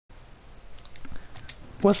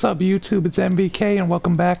What's up YouTube, it's MVK and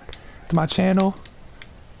welcome back to my channel.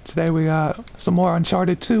 Today we got some more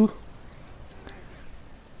Uncharted 2.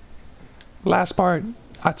 Last part,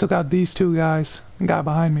 I took out these two guys, the guy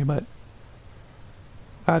behind me, but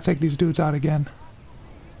I gotta take these dudes out again.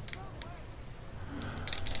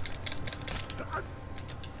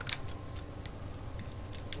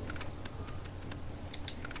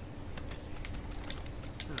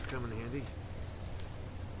 That's coming handy.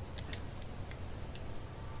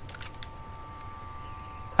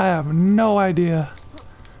 I have no idea.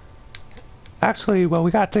 Actually, well, we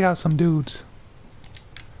gotta take out some dudes.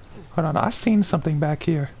 Hold on, I seen something back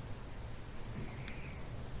here.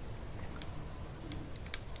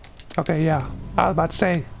 Okay, yeah, I was about to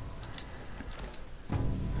say.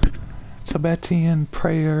 Tibetan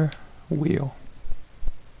prayer wheel.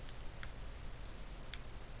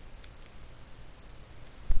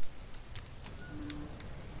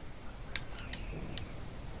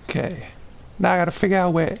 Okay, now I gotta figure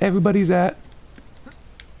out where everybody's at.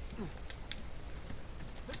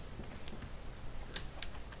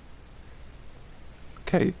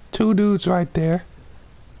 Okay, two dudes right there.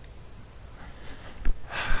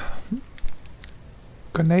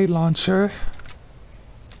 Grenade launcher.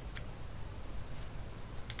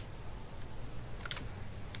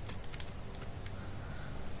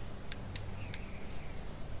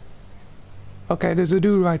 Okay, there's a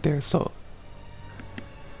dude right there, so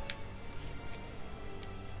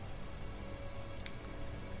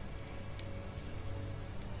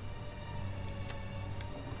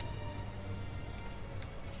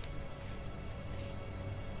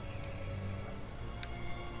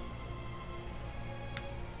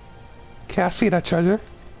okay, I see that treasure.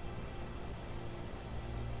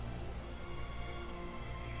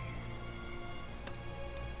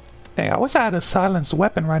 Dang, I wish I had a silenced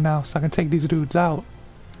weapon right now so I can take these dudes out.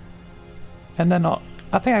 And then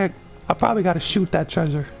I think I probably gotta shoot that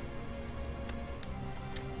treasure.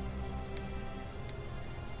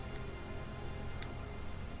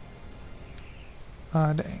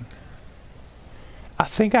 Ah, dang. I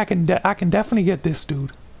think I can definitely get this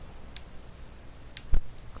dude.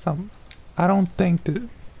 I don't think that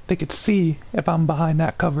they could see if I'm behind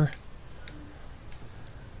that cover.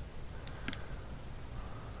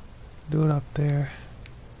 Do it up there.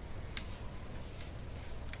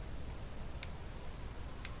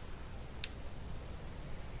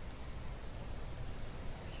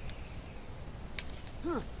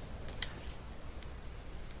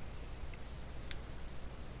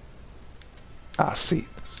 I see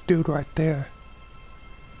this dude right there.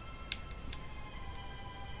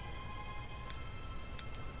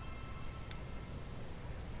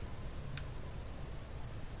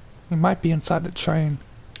 He might be inside the train.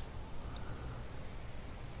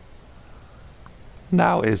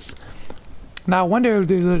 Now I wonder if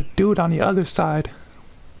there's a dude on the other side.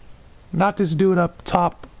 Not this dude up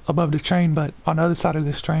top above the train, but on the other side of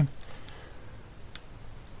this train.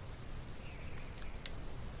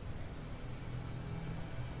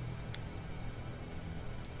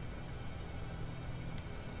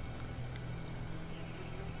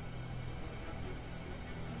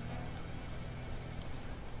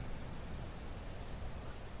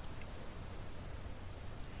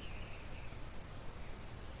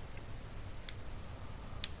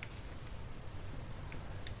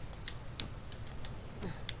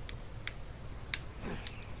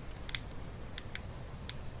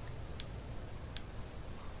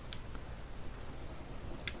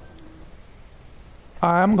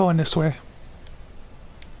 Alright, I'm going this way.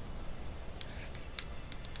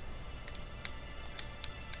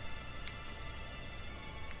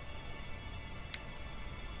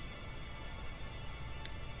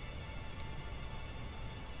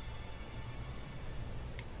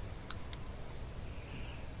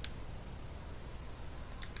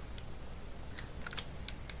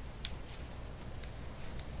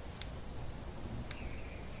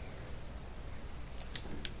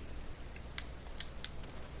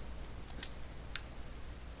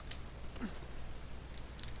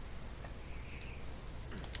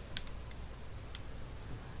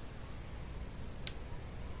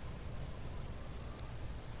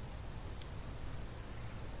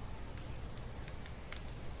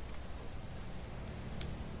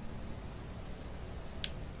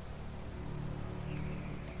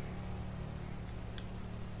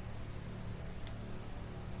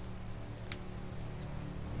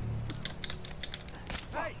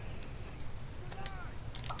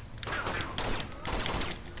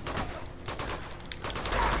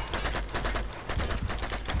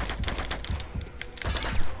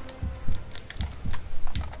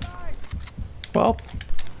 Well,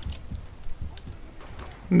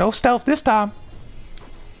 No stealth this time.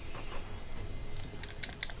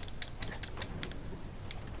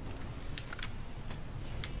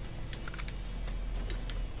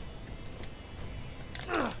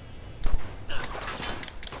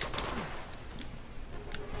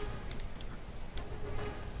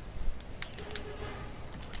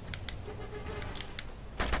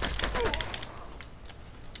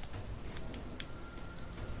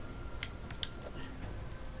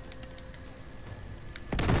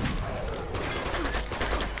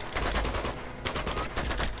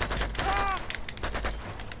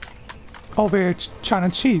 Over here trying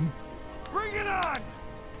to cheat. Bring it on!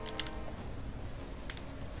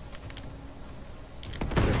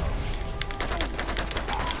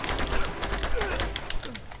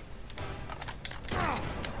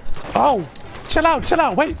 Oh, chill out, chill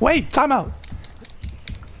out. Wait, time out.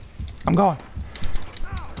 I'm going.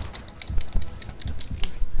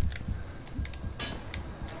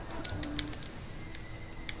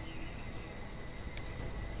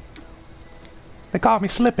 They caught me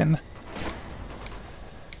slipping.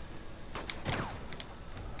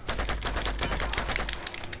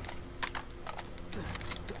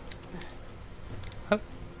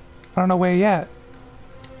 I don't know where he at.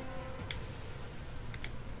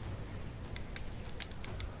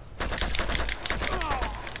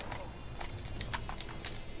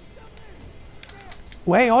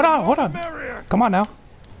 Wait, hold on. Come on now.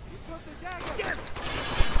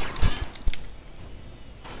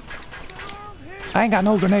 I ain't got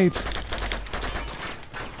no grenades.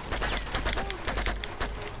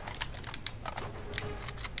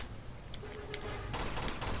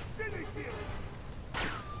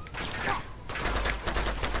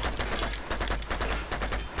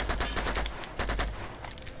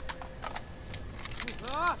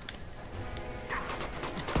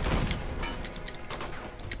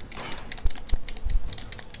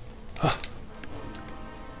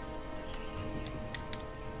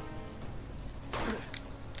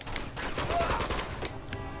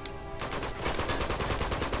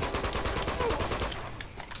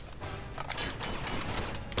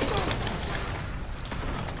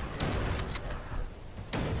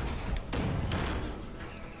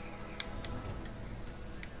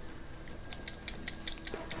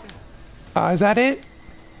 Is that it?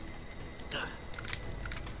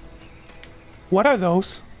 What are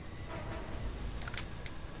those?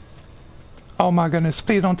 Oh my goodness,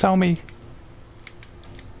 please don't tell me.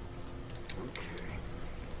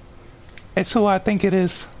 It's who I think it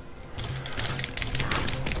is.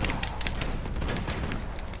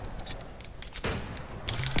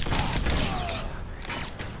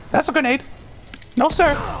 That's a grenade. No,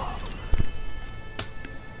 sir.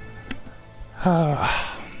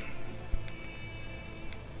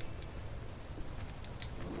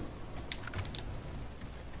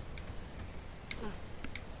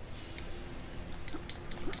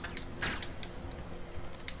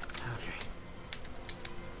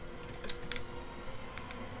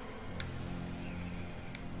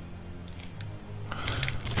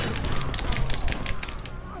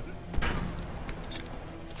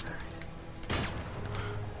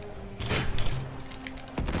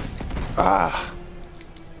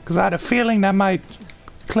 Because I had a feeling that might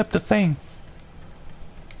clip the thing.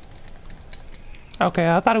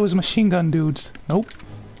 Okay, I thought it was machine gun dudes. Nope.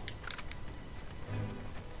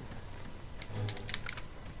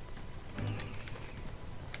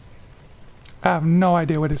 I have no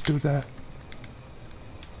idea where this dude's at.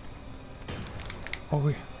 Oh,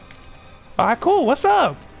 we. Alright, cool. What's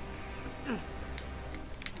up?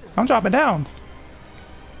 I'm dropping down.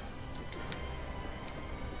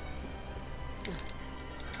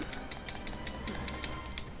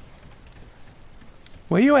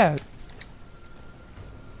 Where you at?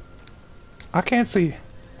 I can't see.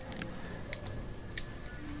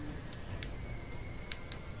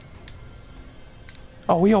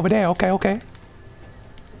 Oh, we over there. Okay, okay.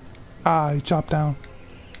 Ah, he chopped down.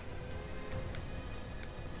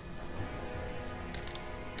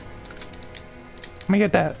 Let me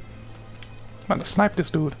get that. I'm about to snipe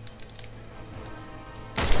this dude.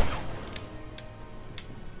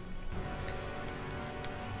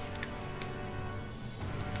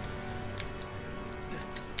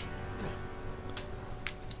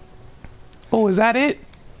 Oh, is that it?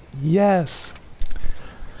 Yes.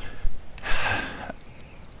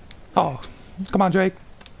 Oh, come on, Drake.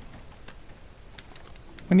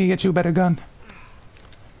 We need to get you a better gun.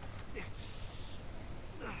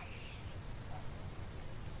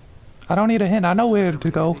 I don't need a hint. I know where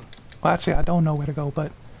to go. Well, actually, I don't know where to go,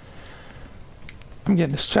 but I'm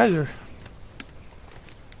getting this treasure.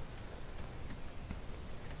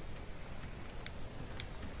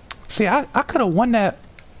 See, I could have won that.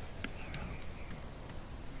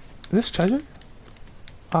 Is this treasure?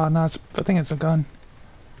 Oh no, I think it's a gun.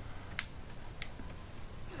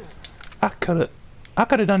 I could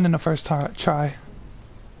have done it in the first try.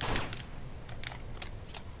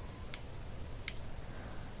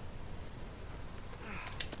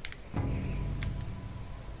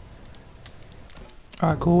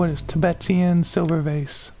 Alright, cool. What is Tibetan silver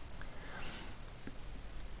vase?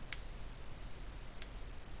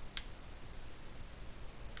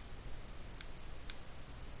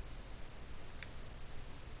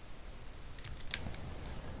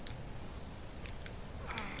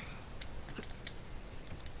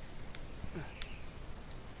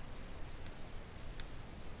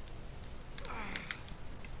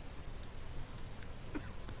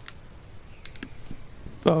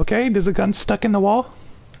 Okay, there's a gun stuck in the wall.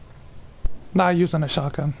 Not using a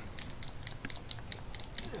shotgun.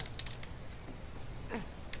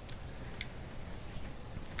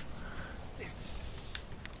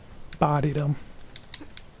 Bodied him.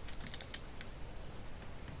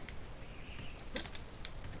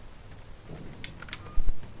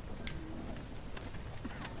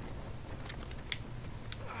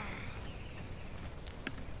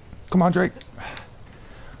 Come on, Drake.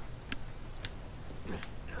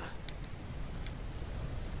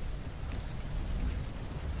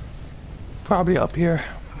 Probably up here.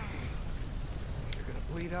 You're gonna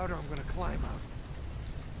bleed out or I'm gonna climb out.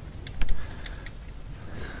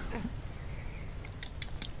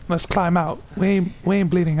 Let's climb out. We ain't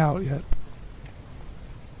bleeding out yet.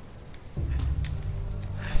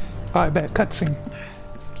 Alright, bet. Cutscene.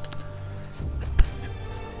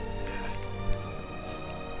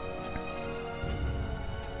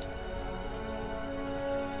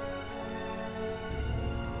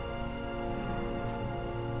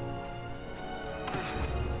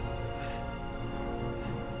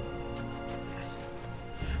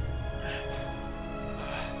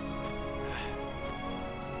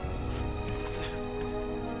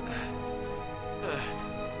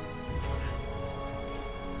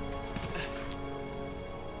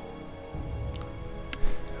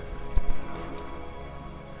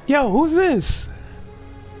 Yo, who's this?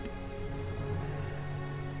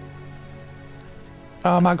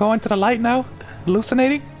 Am I going to the light now?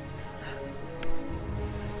 Hallucinating?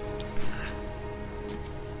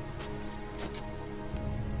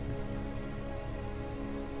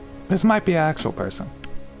 This might be an actual person.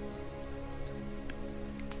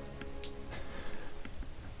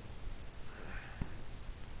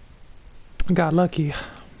 Got lucky.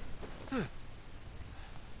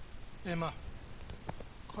 Emma,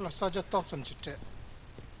 call a sergeant Thompson chit.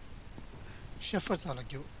 Shepherds are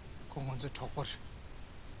like you, come on the topper.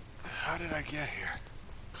 How did I get here?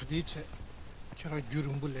 Kadiche, Kara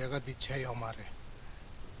Gurumbu Lega di Chayamare.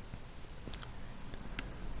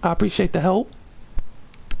 I appreciate the help.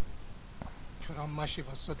 Kara Mashi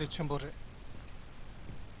was so the chambore.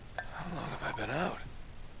 How long have I been out?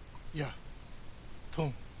 Yeah,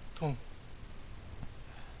 Tom.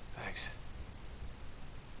 Thanks.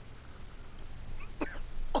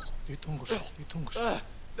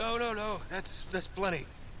 No. That's plenty.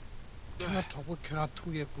 Kara trouble Kara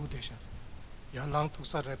 2 year good ation. Ya lang to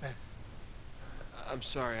sa rebe. I'm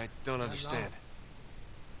sorry, I don't understand.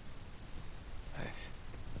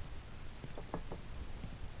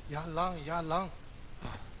 Ya lang.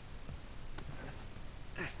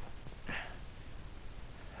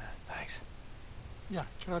 Thanks. Yeah,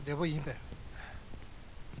 Kara devo imbe.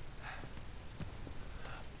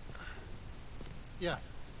 Yeah,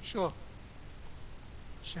 sure.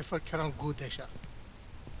 Shepherd Kara good ation.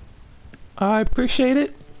 I appreciate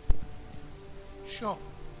it. Sure.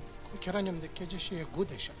 Karanim the Kejishi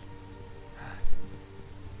good ation.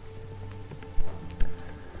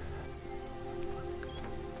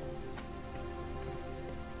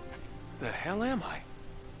 The hell am I?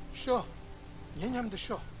 Sure. Yenyam the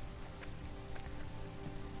show.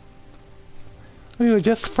 We were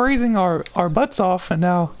just freezing our butts off, and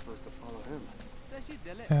now. Supposed to follow him.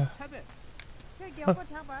 Yeah.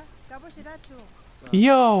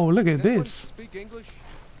 Yo, look at Does anyone this. speak English?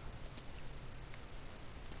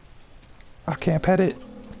 I can't pet it.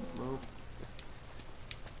 No.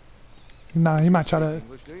 Nah, he might try to.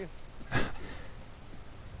 English, do you? He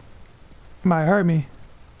might hurt me.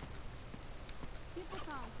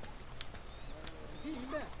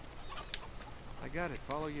 I got it.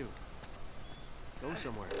 Follow you. Go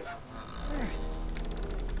somewhere.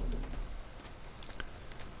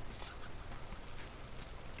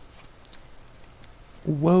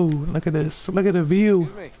 Whoa, look at this. Look at the view.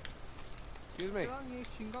 Excuse me.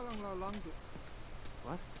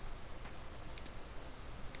 What?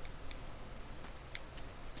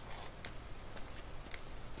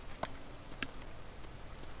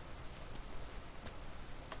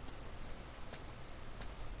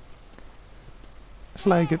 It's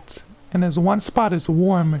like it's, and there's one spot it's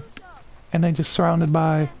warm, and then just surrounded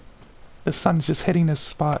by the sun's just hitting this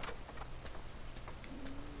spot.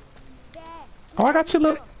 Oh, I got you,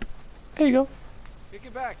 look. There you go. Kick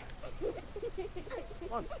it back. Come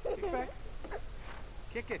on, kick it back.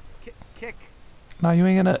 Kick it. Kick. Now you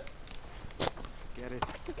ain't gonna. Get it.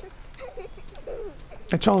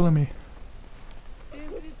 They're trolling me.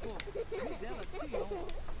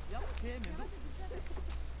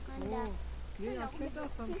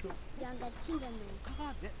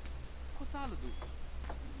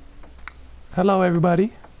 Hello,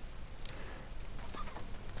 everybody.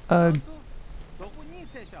 I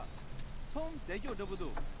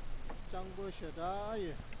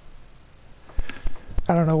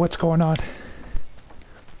don't know what's going on.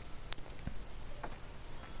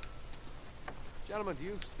 Gentlemen, do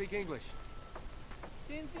you speak English?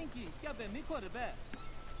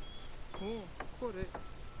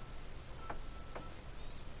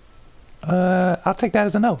 I'll take that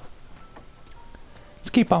as a no. Let's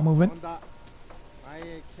keep on moving.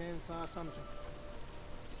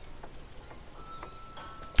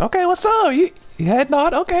 Okay, what's up? You head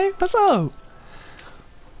nod? Okay, what's up?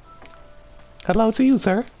 Hello to you,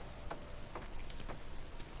 sir.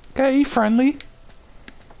 Okay, you friendly.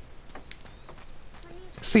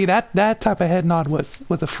 See, that type of head nod was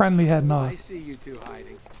a friendly head nod. I see you two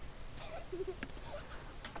hiding.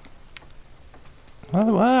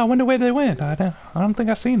 Well, I wonder where they went. I don't think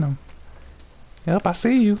I seen them. Yep, I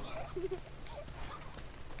see you.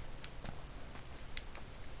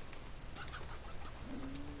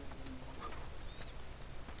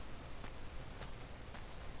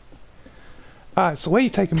 Alright, so where you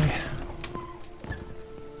taking me?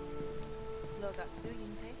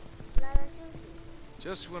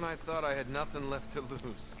 Just when I thought I had nothing left to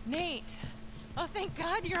lose. Nate! Oh, thank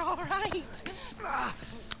God you're all right.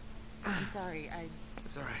 I'm sorry,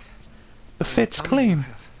 It's all right. The fit's Tell me clean. you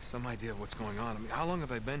have some idea of what's going on. I mean, how long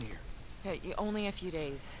have I been here? Hey, only a few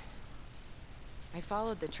days. I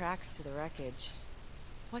followed the tracks to the wreckage.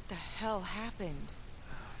 What the hell happened?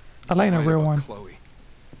 Elena, Right real about one. Chloe.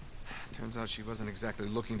 Turns out she wasn't exactly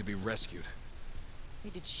looking to be rescued.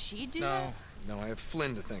 Wait, did she do that? No, I have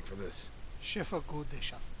Flynn to thank for this. 셰프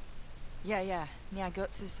고대샤. Yeah,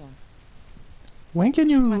 Gotsu-san. When can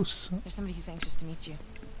you? There's somebody who's anxious to meet you.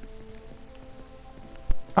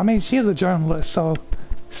 I mean, she is a journalist, so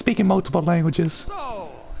speaking multiple languages.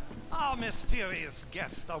 So, our mysterious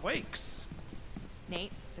guest awakes.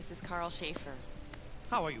 Nate, this is Carl Schaefer.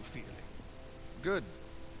 How are you feeling? Good.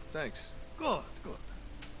 Thanks. Good.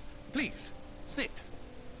 Please, sit.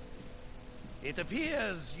 It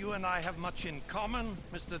appears you and I have much in common,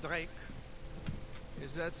 Mr. Drake.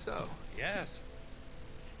 Is that so? Yes.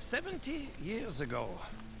 70 years ago,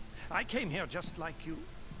 I came here just like you,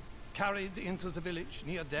 carried into the village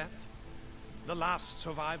near death, the last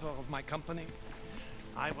survivor of my company.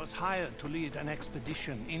 I was hired to lead an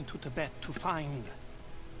expedition into Tibet to find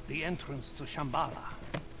the entrance to Shambhala.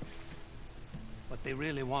 What they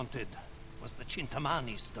really wanted was the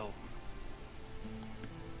Chintamani stone.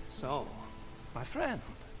 So, my friend,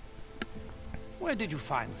 where did you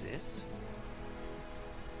find this?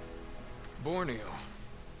 Borneo.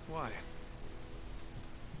 Why?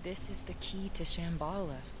 This is the key to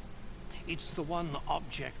Shambhala. It's the one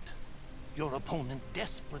object your opponent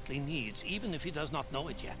desperately needs, even if he does not know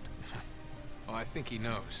it yet. Oh, I think he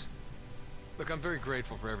knows. Look, I'm very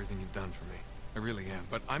grateful for everything you've done for me. I really am,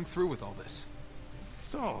 but I'm through with all this.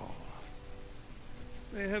 So,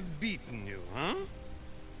 they have beaten you, huh?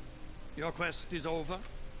 Your quest is over?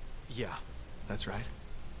 Yeah, that's right.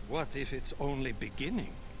 What if it's only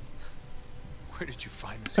beginning? Where did you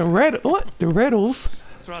find this? The riddles?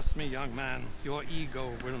 Trust me, young man, your ego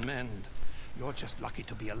will mend. You're just lucky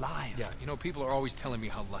to be alive. Yeah, you know, people are always telling me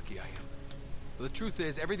how lucky I am. But the truth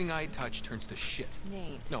is, everything I touch turns to shit.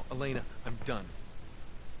 Nate. No, Elena, I'm done.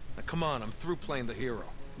 Now, come on, I'm through playing the hero.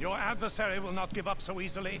 Your adversary will not give up so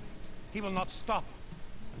easily. He will not stop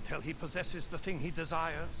until he possesses the thing he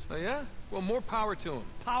desires. Oh, yeah? Well, more power to him.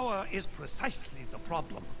 Power is precisely the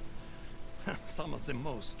problem. Some of the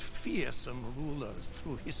most fearsome rulers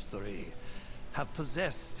through history have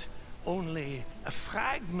possessed only a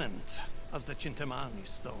fragment of the Chintamani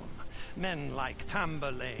stone. Men like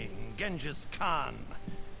Tamburlaine, Genghis Khan.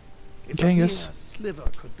 If a mere sliver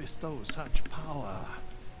could bestow such power,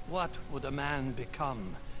 what would a man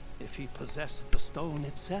become if he possessed the stone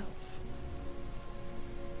itself?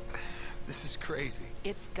 This is crazy.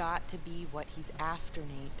 It's got to be what he's after,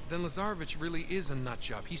 Nate. Then Lazarevich really is a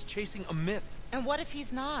nutjob. He's chasing a myth. And what if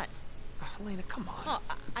he's not? Elena, come on. Well,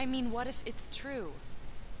 I mean, what if it's true?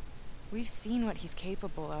 We've seen what he's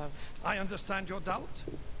capable of. I understand your doubt.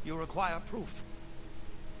 You require proof.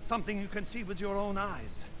 Something you can see with your own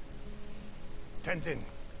eyes. Tenzin,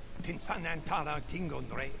 Tinsanantara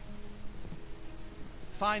Tingondre.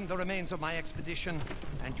 Find the remains of my expedition,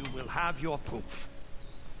 and you will have your proof.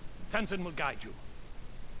 Tenzin will guide you.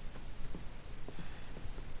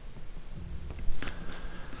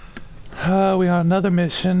 We got another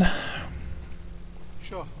mission.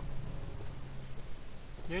 Sure.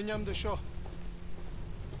 얘념도 sure.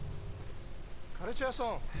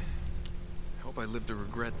 가르쳐서. I hope I live to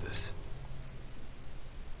regret this.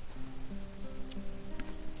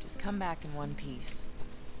 Just come back in one piece.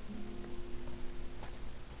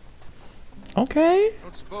 Okay.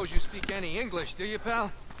 Don't suppose you speak any English, do you,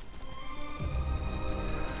 pal?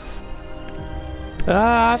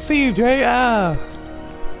 I see you, Jay.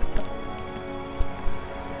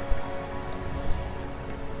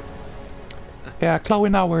 Yeah, Chloe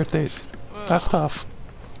not worth it. That's tough.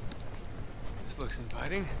 This looks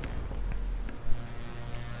inviting.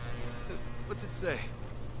 What's it say?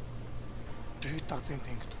 Do you talk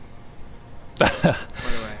anything? Why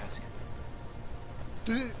do I ask?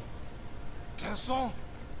 Do you... 됐어.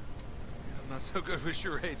 I'm not so good with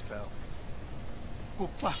charades, pal.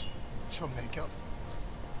 오빠, 저 매겨.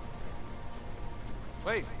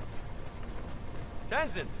 Wait.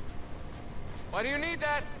 Tenzin! Why do you need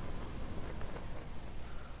that?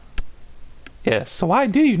 Yeah, so why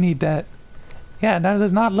do you need that? Yeah, that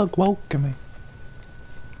does not look woke to me.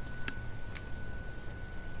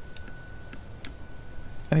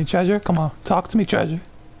 Any treasure? Come on, talk to me, treasure.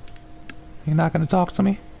 You're not gonna talk to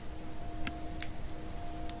me?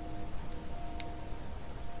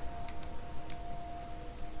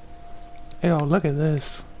 Yo, look at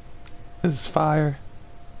this. This is fire.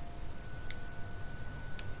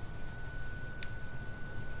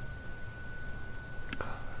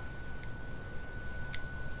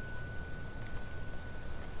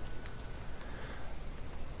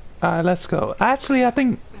 Alright, let's go. Actually, I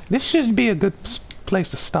think this should be a good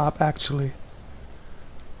place to stop, actually.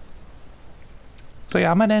 So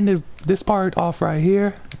yeah, I'm gonna end this part off right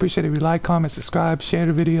here. Appreciate it if you like, comment, subscribe, share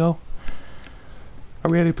the video. I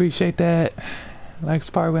really appreciate that.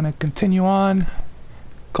 Next part, we're gonna continue on.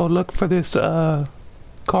 Go look for this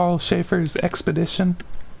Carl Schaefer's expedition.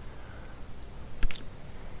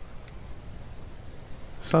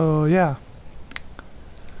 So yeah,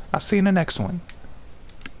 I'll see you in the next one.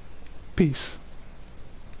 Peace.